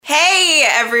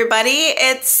everybody.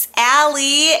 It's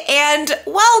Allie, and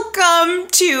welcome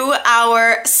to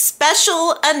our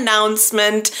special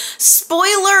announcement,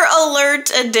 spoiler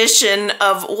alert edition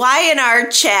of Y&R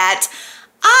Chat.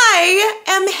 I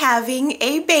am having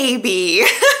a baby.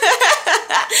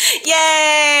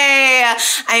 Yay!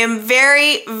 I am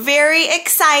very, very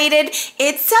excited.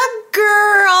 It's a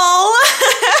girl.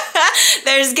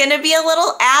 There's gonna be a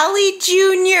little Allie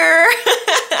Jr.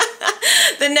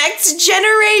 The next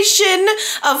generation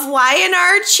of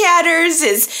Y&R chatters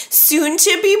is soon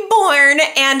to be born,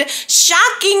 and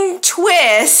shocking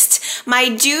twist, my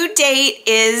due date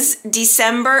is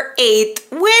December 8th,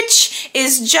 which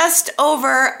is just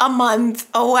over a month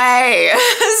away.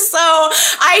 So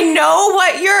I know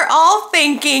what you're all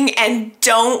thinking, and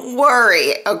don't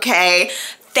worry, okay?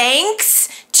 Thanks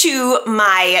to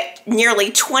my nearly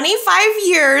 25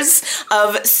 years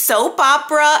of soap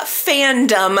opera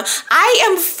fandom, I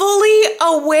am fully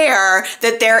aware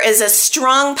that there is a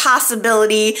strong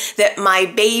possibility that my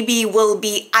baby will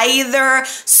be either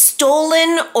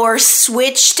stolen or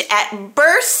switched at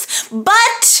birth.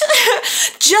 But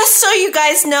just so you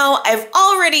guys know, I've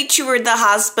already toured the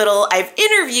hospital. I've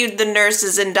interviewed the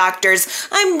nurses and doctors.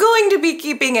 I'm going to be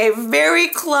keeping a very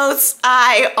close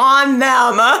eye on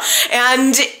them.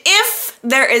 And if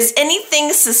there is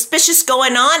anything suspicious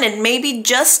going on, and maybe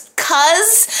just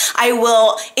cuz, I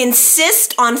will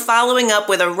insist on following up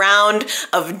with a round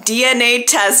of DNA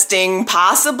testing,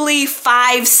 possibly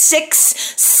 5-6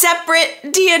 separate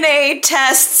DNA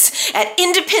tests at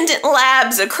independent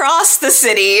labs across the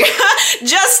city,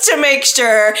 just to make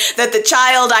sure that the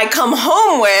child I come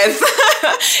home with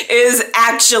is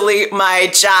actually my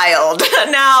child.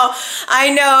 Now, I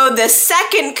know the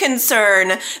second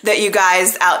concern that you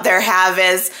guys out there have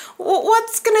is,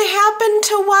 what's gonna happen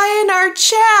to Y&R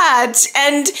Chat?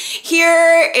 And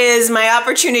here is my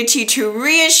opportunity to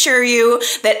reassure you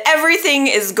that everything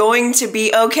is going to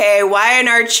be okay.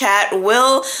 Y&R Chat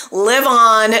will live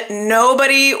on.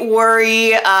 Nobody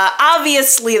worry.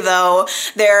 Obviously, though,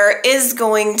 there is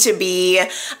going to be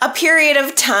a period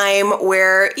of time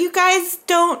where you guys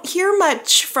don't hear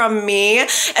much from me.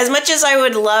 As much as I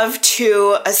would love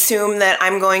to assume that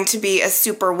I'm going to be a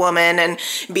superwoman and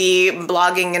be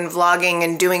blogging and vlogging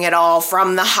and doing it all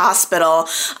from the hospital,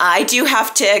 I do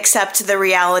have to accept the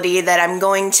reality that I'm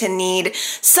going to need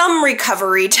some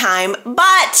recovery time,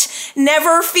 but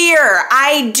never fear.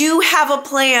 I do have a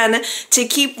plan to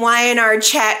keep Y&R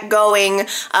Chat going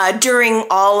during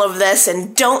all of this,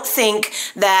 and don't think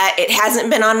that it hasn't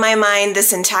been on my mind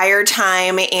this entire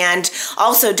time, and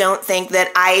also don't think that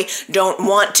I don't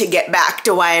want to get back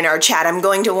to Y&R Chat. I'm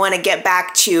going to want to get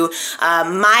back to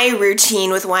my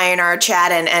routine with Y&R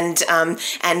Chat and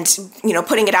you know,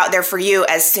 putting it out there for you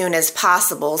as soon as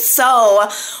possible. So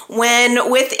when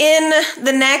within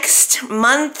the next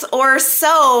month or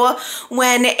so,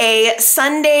 when a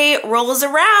Sunday rolls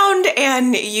around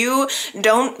and you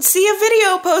don't see a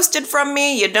video posted from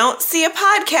me, you don't see a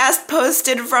podcast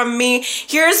posted from me,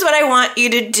 here's what I want you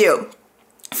to do.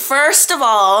 First of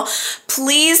all,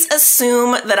 please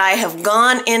assume that I have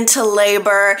gone into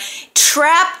labor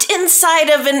trapped inside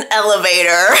of an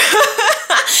elevator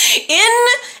in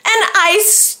an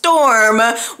ice storm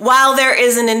while there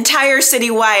is an entire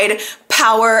citywide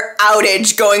power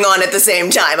outage going on at the same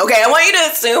time. Okay, I want you to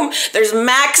assume there's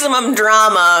maximum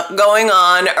drama going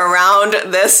on around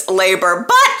this labor,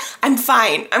 but I'm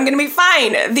fine. I'm gonna be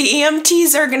fine. The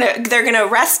EMTs they're gonna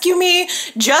rescue me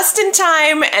just in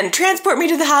time and transport me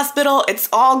to the hospital. It's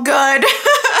all good.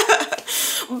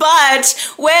 But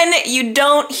when you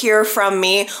don't hear from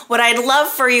me, what I'd love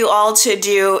for you all to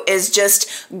do is just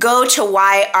go to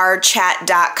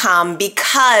yrchat.com,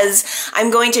 because I'm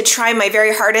going to try my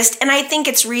very hardest, and I think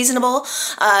it's reasonable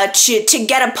to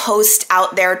get a post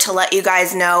out there to let you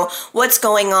guys know what's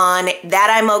going on, that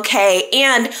I'm okay,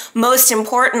 and most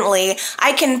importantly,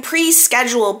 I can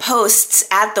pre-schedule posts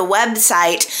at the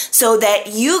website so that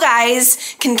you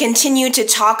guys can continue to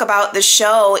talk about the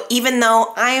show even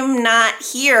though I'm not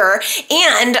here,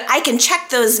 and I can check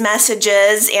those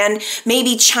messages and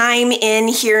maybe chime in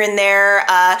here and there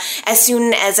as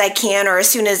soon as I can, or as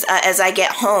soon as I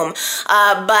get home.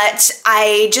 But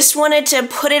I just wanted to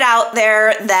put it out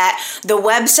there that the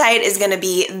website is going to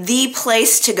be the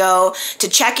place to go to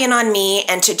check in on me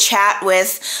and to chat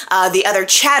with the other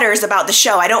chatters about the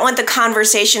show. I don't want the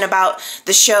conversation about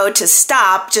the show to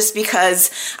stop just because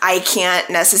I can't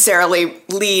necessarily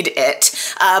lead it.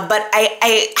 But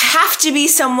I have to be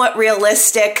somewhat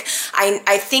realistic.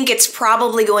 I think it's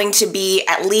probably going to be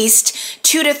at least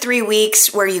 2 to 3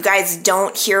 weeks where you guys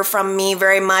don't hear from me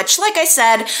very much. Like I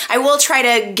said, I will try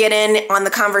to get in on the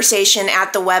conversation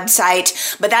at the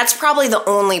website, but that's probably the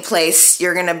only place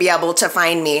you're going to be able to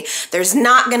find me. There's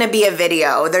not going to be a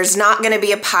video. There's not going to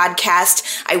be a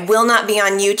podcast. I will not be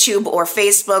on YouTube or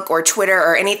Facebook or Twitter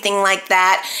or anything like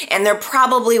that. And there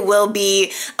probably will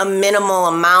be a minimal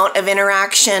amount of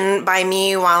interaction by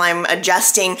me while I'm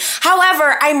adjusting.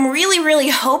 However, I'm really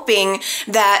hoping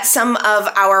that some of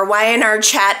our Y&R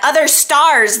Chat,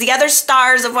 the other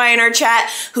stars of Y&R Chat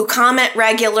who comment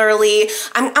regularly,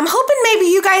 I'm hoping maybe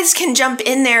you guys can jump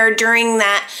in there during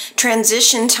that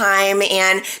transition time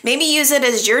and maybe use it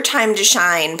as your time to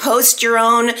shine. Post your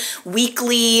own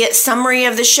weekly summary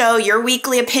of the show, your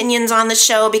weekly opinions on the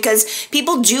show, because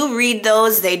people do read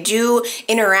those, they do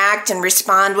interact and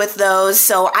respond with those.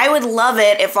 So I would love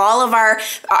it if all of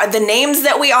the names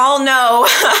that we all know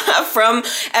from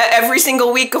every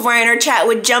single week of Y&R Chat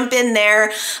would jump in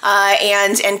there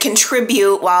and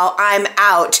contribute while I'm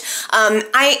out.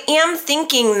 I am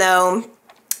thinking though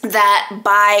that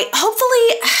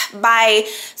hopefully by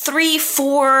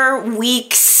 3-4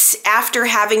 weeks after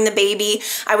having the baby,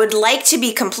 I would like to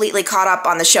be completely caught up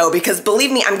on the show, because believe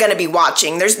me, I'm going to be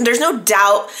watching. There's no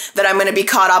doubt that I'm going to be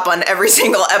caught up on every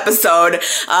single episode.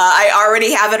 I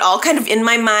already have it all kind of in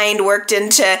my mind, worked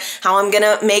into how I'm going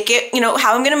to make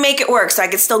it, work so I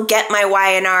can still get my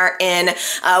Y&R in,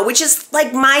 which is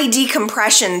like my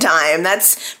decompression time.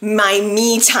 That's my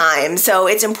me time. So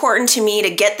it's important to me to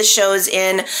get the shows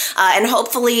in, and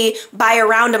hopefully by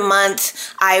around a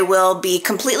month, I will be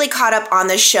completely caught up on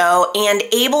the show and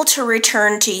able to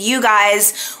return to you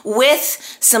guys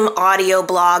with some audio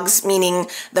blogs, meaning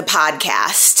the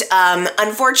podcast.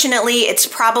 Unfortunately, it's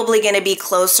probably going to be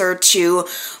closer to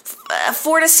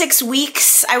 4 to 6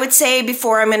 weeks, I would say,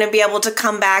 before I'm going to be able to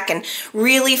come back and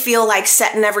really feel like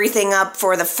setting everything up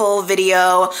for the full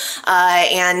video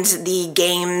and the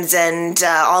games and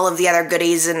all of the other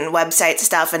goodies and website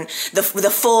stuff and the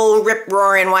full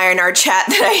rip-roaring Y&R Chat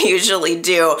that I usually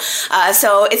do.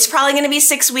 So it's probably going to be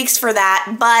 6 weeks for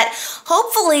that, but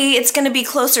hopefully it's going to be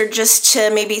closer just to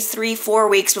maybe 3-4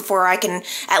 weeks before I can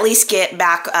at least get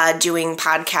back doing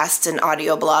podcasts and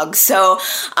audio blogs. So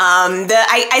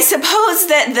I suppose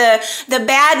that the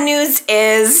bad news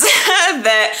is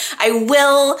that I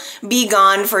will be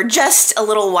gone for just a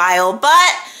little while,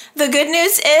 but the good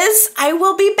news is I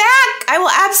will be back. I will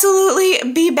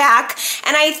absolutely be back.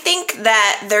 And I think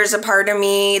that there's a part of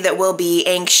me that will be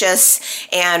anxious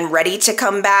and ready to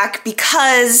come back,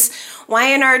 because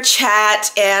Y&R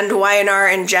Chat and Y&R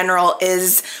in general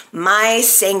is my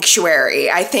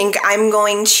sanctuary. I think I'm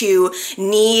going to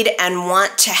need and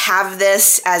want to have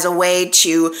this as a way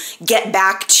to get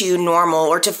back to normal,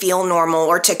 or to feel normal,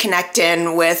 or to connect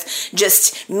in with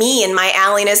just me and my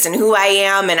Allie-ness and who I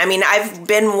am. And I mean, I've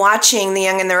been watching The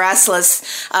Young and the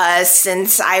Restless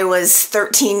since I was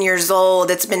 13 years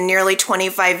old. It's been nearly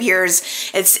 25 years.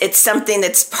 It's something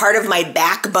that's part of my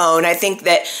backbone. I think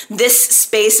that this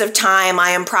space of time,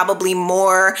 I am probably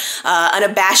more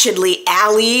unabashedly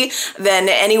Allie than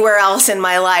anywhere else in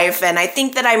my life. And I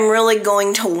think that I'm really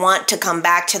going to want to come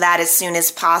back to that as soon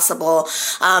as possible.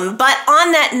 But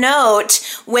on that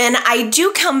note, when I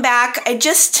do come back, I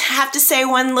just have to say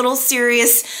one little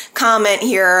serious comment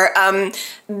here.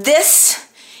 This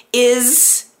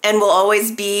is and will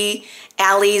always be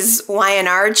Allie's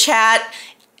Y&R Chat.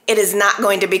 It is not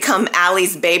going to become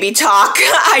Allie's baby talk.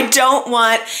 I don't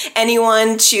want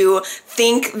anyone to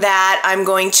think that I'm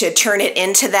going to turn it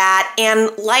into that.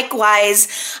 And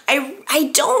likewise,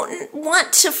 I don't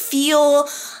want to feel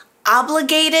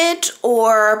obligated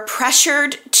or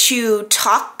pressured to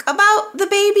talk about the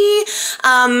baby.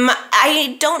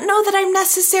 I don't know that I'm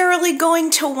necessarily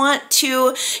going to want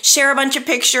to share a bunch of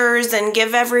pictures and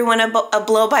give everyone a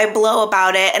blow-by-blow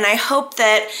about it, and I hope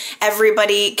that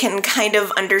everybody can kind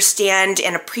of understand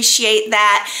and appreciate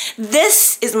that.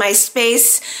 This is my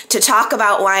space to talk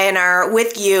about Y&R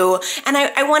with you, and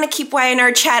I want to keep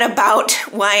Y&R Chat about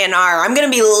Y&R. I'm going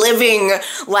to be living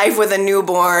life with a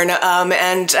newborn,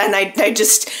 and I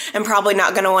just am probably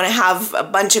not going to want to have a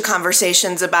bunch of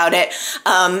conversations about it.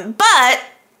 But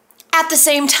at the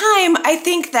same time, I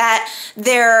think that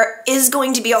there is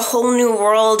going to be a whole new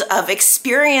world of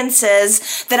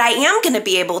experiences that I am going to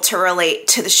be able to relate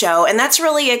to the show, and that's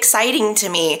really exciting to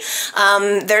me.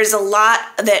 There's a lot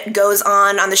that goes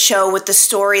on the show with the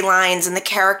storylines and the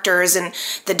characters and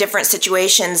the different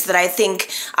situations that I think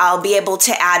I'll be able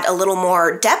to add a little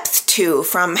more depth to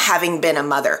from having been a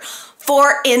mother.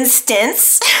 For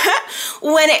instance,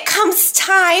 when it comes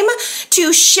time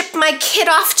to ship my kid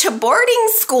off to boarding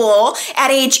school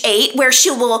at age 8, where she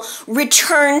will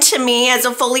return to me as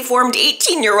a fully formed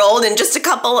 18-year-old in just a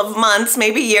couple of months,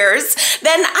 maybe years,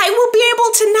 then I will be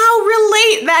able to now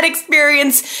relate that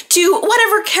experience to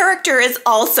whatever character is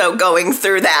also going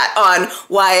through that on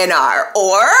Y&R.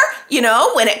 Or,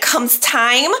 when it comes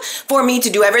time for me to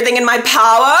do everything in my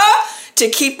power to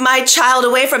keep my child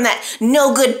away from that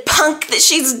no-good punk that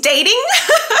she's dating,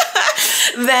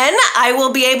 then I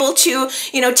will be able to,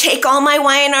 take all my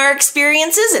Y&R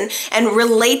experiences and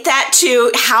relate that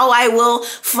to how I will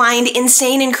find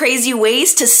insane and crazy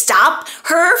ways to stop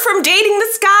her from dating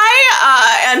this guy,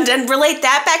 and relate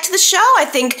that back to the show. I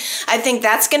think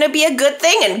that's going to be a good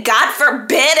thing. And God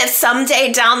forbid if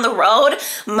someday down the road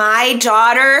my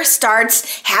daughter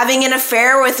starts having an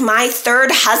affair with my third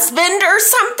husband or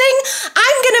something,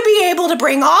 I'm going to be able to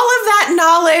bring all of that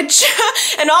knowledge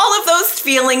and all of those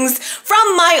feelings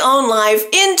from my own life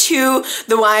into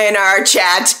the Y&R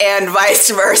chat and vice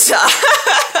versa.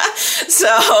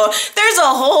 So there's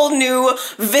a whole new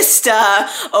vista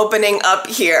opening up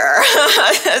here.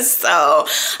 So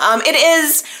it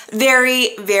is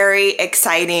very, very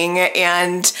exciting,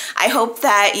 and I hope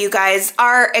that you guys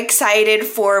are excited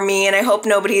for me, and I hope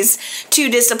nobody's too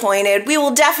disappointed. We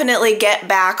will definitely get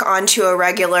back onto a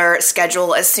regular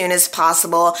schedule as soon as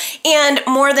possible, and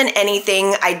more than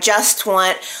anything, I just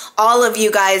want all of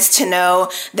you guys to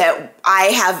know that I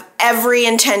have every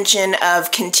intention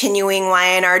of continuing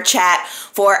Y&R Chat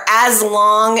for as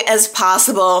long as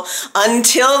possible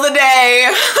until the day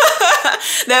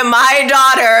that my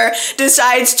daughter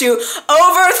decides to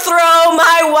overthrow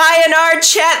my Y&R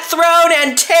Chat throne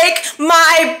and take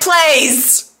my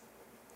place.